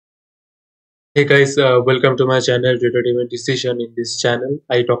Hey guys, welcome to my channel Data Driven Decision. In this channel,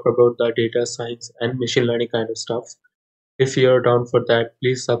 I talk about the data science and machine learning kind of stuff. If you're down for that,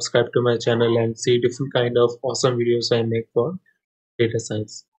 please subscribe to my channel and see different kind of awesome videos I make for data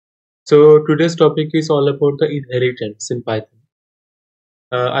science. So today's topic is all about the inheritance in Python.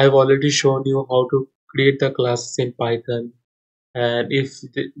 I've already shown you how to create the classes in Python, and if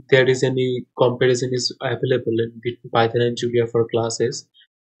there is any comparison is available in between Python and Julia for classes.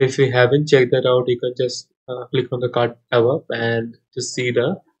 If you haven't checked that out, you can just click on the card above and just see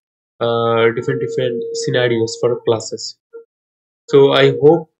the different scenarios for classes. So I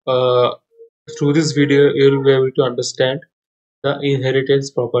hope through this video you'll be able to understand the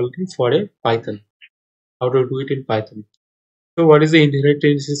inheritance properly for a Python, how to do it in Python. So what is the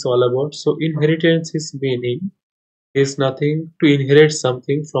inheritance is all about? So inheritance is meaning is nothing to inherit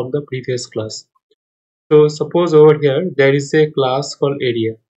something from the previous class. So suppose over here there is a class called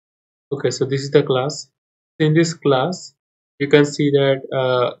area. Okay, so this is the class. In this class, you can see that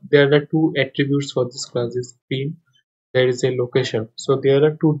there are two attributes for this class. Is pin, there is a location. So there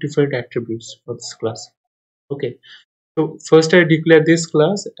are two different attributes for this class. Okay, so first I declare this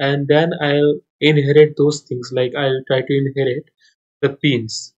class and then I'll inherit those things. Like I'll try to inherit the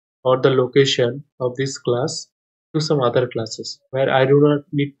pins or the location of this class to some other classes where I do not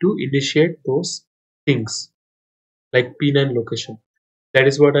need to initiate those things like pin and location. That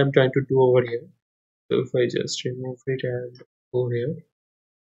is what I'm trying to do over here. So if I just remove it and go here,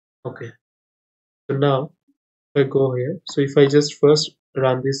 okay. So now if I go here, so if I just first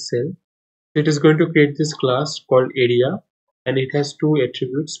run this cell, it is going to create this class called area, and it has two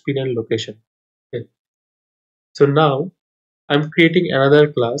attributes, pin and location. Okay. So now I'm creating another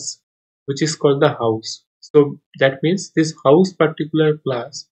class which is called the house. So that means this house particular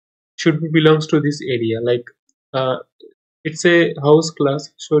class should be belongs to this area. Like uh, it's a house class,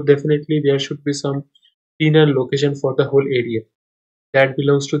 so definitely there should be some pin and location for the whole area that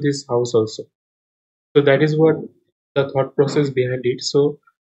belongs to this house also. So that is what the thought process behind it. So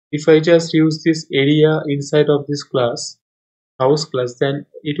if I just use this area inside of this class, house class, then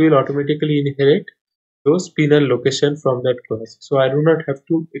it will automatically inherit those pinner location from that class. So I do not have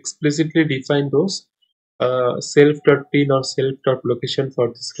to explicitly define those self.pin or self.location for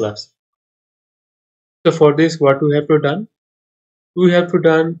this class. So for this, what we have to done? We have to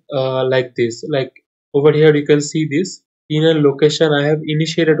done like this. Like over here, you can see this pinner location I have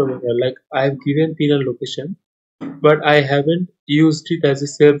initiated over here. Like I have given pinner location, but I haven't used it as a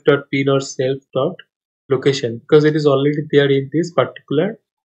self.pin or self.location because it is already there in this particular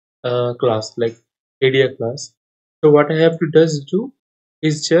class, like area class. So what I have to just do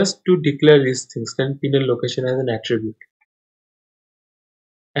is just to declare these things, then pin and location as an attribute.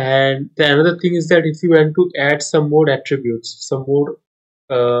 And the another thing is that if you want to add some more attributes, some more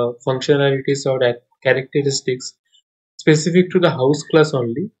functionalities or characteristics specific to the house class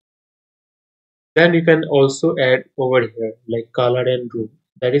only, then you can also add over here like color and room.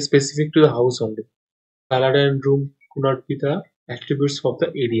 That is specific to the house only. Color and room could not be the attributes of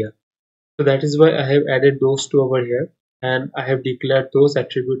the area. So that is why I have added those two over here, and I have declared those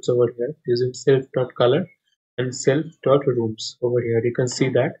attributes over here using self.color and self.rooms over here. You can see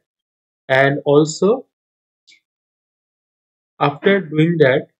that. And also after doing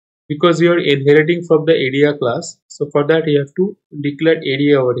that, because you are inheriting from the area class, so for that you have to declare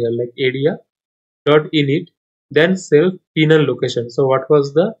area over here like area dot init, then self penal location. So what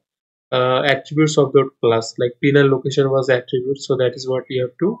was the attributes of that class? Like penal location was attribute, so that is what you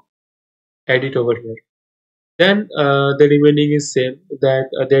have to add it over here. Then the remaining is same, that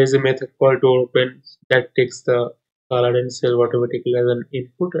there is a method called door open that takes the color and cell automatically as an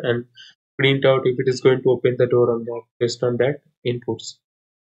input and print out if it is going to open the door or not based on that inputs.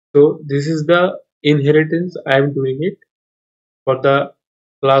 So this is the inheritance I am doing it for the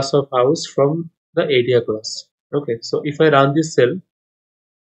class of house from the area class. Okay, so if I run this cell,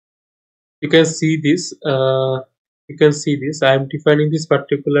 you can see this. I am defining this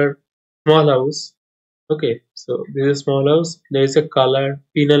particular small house. Okay, so this is a small house. There is a color,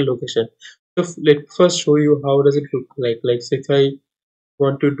 pin and location. So let me first show you how does it look like. Like say if I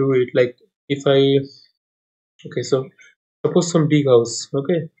want to do it, like if I okay, so suppose some big house.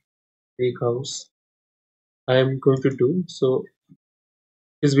 Okay, big house I am going to do. So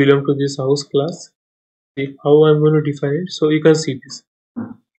this belong to this house class. See how I'm going to define it. So you can see this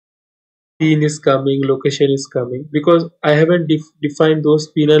pin is coming, location is coming, because I haven't defined those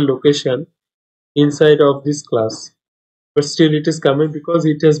pin and location inside of this class, but still it is coming because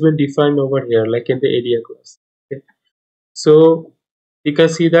it has been defined over here like in the area class. Okay. So you can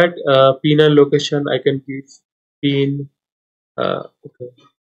see that pin and location I can give pin. Okay,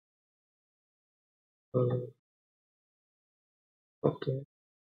 uh, okay,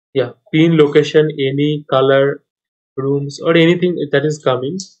 yeah, pin location, any color, rooms, or anything that is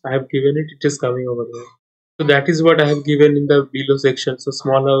coming. I have given it, it is coming over here. So that is what I have given in the below section. So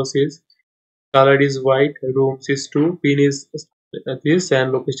small house is, color is white, rooms is 2, pin is this,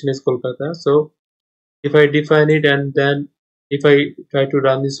 and location is Kolkata. So if I define it and then if I try to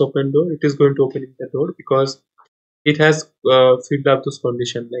run this open door, it is going to open the door because it has filled up this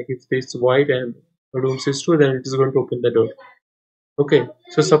condition. Like if it's white and rooms is 2, then it is going to open the door. Okay,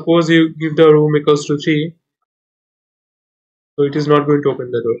 so suppose you give the room equals to 3, so it is not going to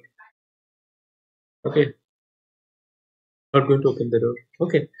open the door. Okay, not going to open the door.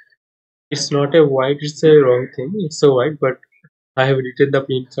 Okay, it's not a white, it's a wrong thing. It's a white, but I have written the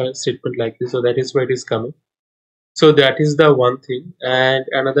print statement like this, so that is why it is coming. So that is the one thing, and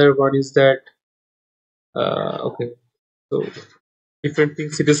another one is that okay, so different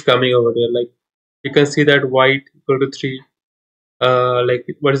things it is coming over here. Like you can see that white equal to 3. Like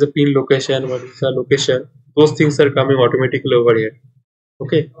what is the pin location, what is the location? Those things are coming automatically over here.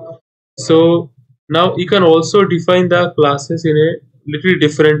 Okay, so now you can also define the classes in a little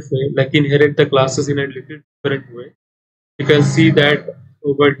different way, like inherit the classes in a little different way. You can see that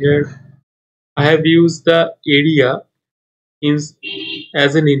over here I have used the area in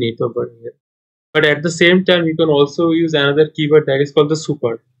as an init over here, but at the same time you can also use another keyword that is called the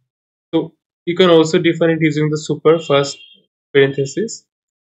super. So you can also define it using the super first parenthesis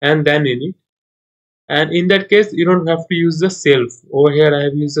and then init, and in that case you don't have to use the self. Over here I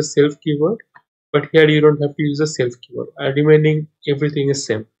have used the self keyword, but here you don't have to use the self keyword, remaining everything is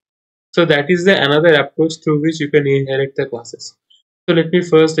same. So that is the another approach through which you can inherit the classes. So let me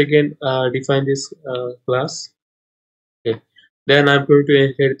first again define this class. Okay, then I'm going to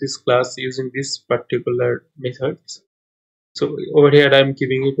inherit this class using this particular methods. So over here I'm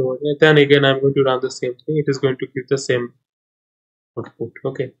giving it over here, then again I'm going to run the same thing, it is going to give the same output.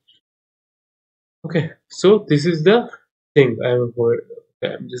 Okay, okay, so this is the thing I'm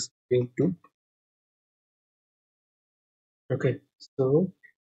just going to, okay, so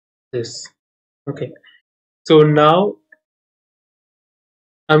this, okay, so now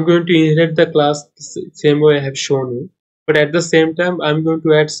I'm going to inherit the class the same way I have shown you, but at the same time I'm going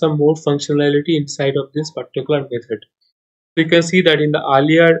to add some more functionality inside of this particular method. So you can see that in the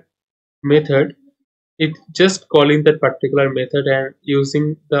earlier method, it just calling that particular method and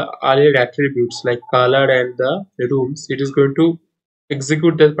using the earlier attributes like color and the rooms, it is going to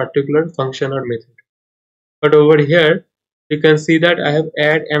execute that particular function or method. But over here you can see that I have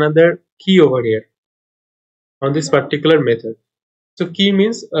add another key over here on this particular method. So key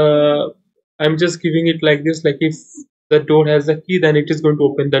means I'm just giving it like this, like if the door has a key, then it is going to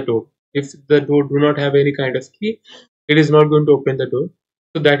open the door. If the door do not have any kind of key, it is not going to open the door.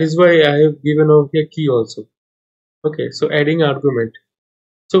 So that is why I have given over here key also. Okay, so adding argument.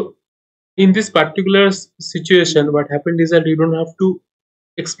 So in this particular situation, what happened is that you don't have to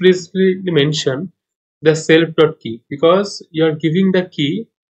explicitly mention the self.key because you are giving the key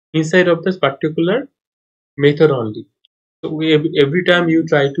inside of this particular method only. So every time you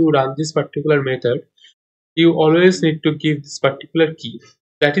try to run this particular method, you always need to give this particular key.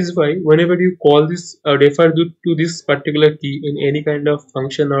 That is why whenever you call this or refer to this particular key in any kind of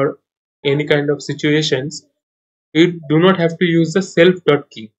function or any kind of situations, you do not have to use the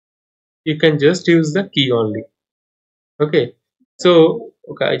self.key. You can just use the key only. Okay, so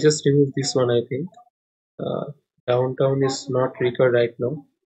okay, I just removed this one. I think downtown is not required right now.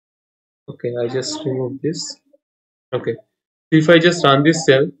 Okay, I just removed this. Okay, if I just run this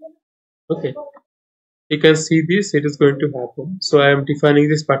cell, okay, you can see this, it is going to happen. So I am defining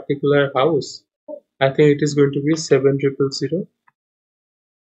this particular house. I think it is going to be 700016,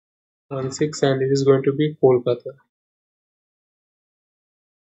 and it is going to be Kolkata.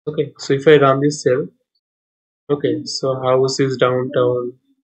 Okay, so if I run this cell, okay, so house is downtown,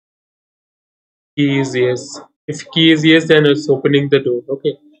 key is yes. If key is yes, then it's opening the door.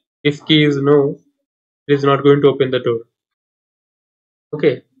 Okay, if key is no, it is not going to open the door.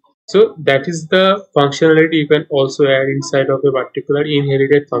 Okay, so that is the functionality you can also add inside of a particular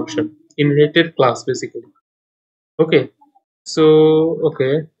inherited function, inherited class basically. Okay, so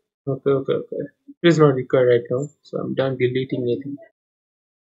okay, it is not required right now, so I'm done deleting it.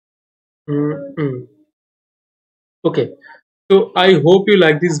 Okay, so I hope you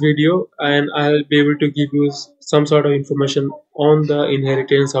like this video and I'll be able to give you some sort of information on the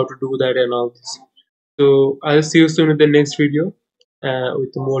inheritance, how to do that and all this. So I'll see you soon in the next video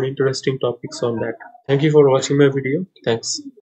with more interesting topics on that. Thank you for watching my video. Thanks.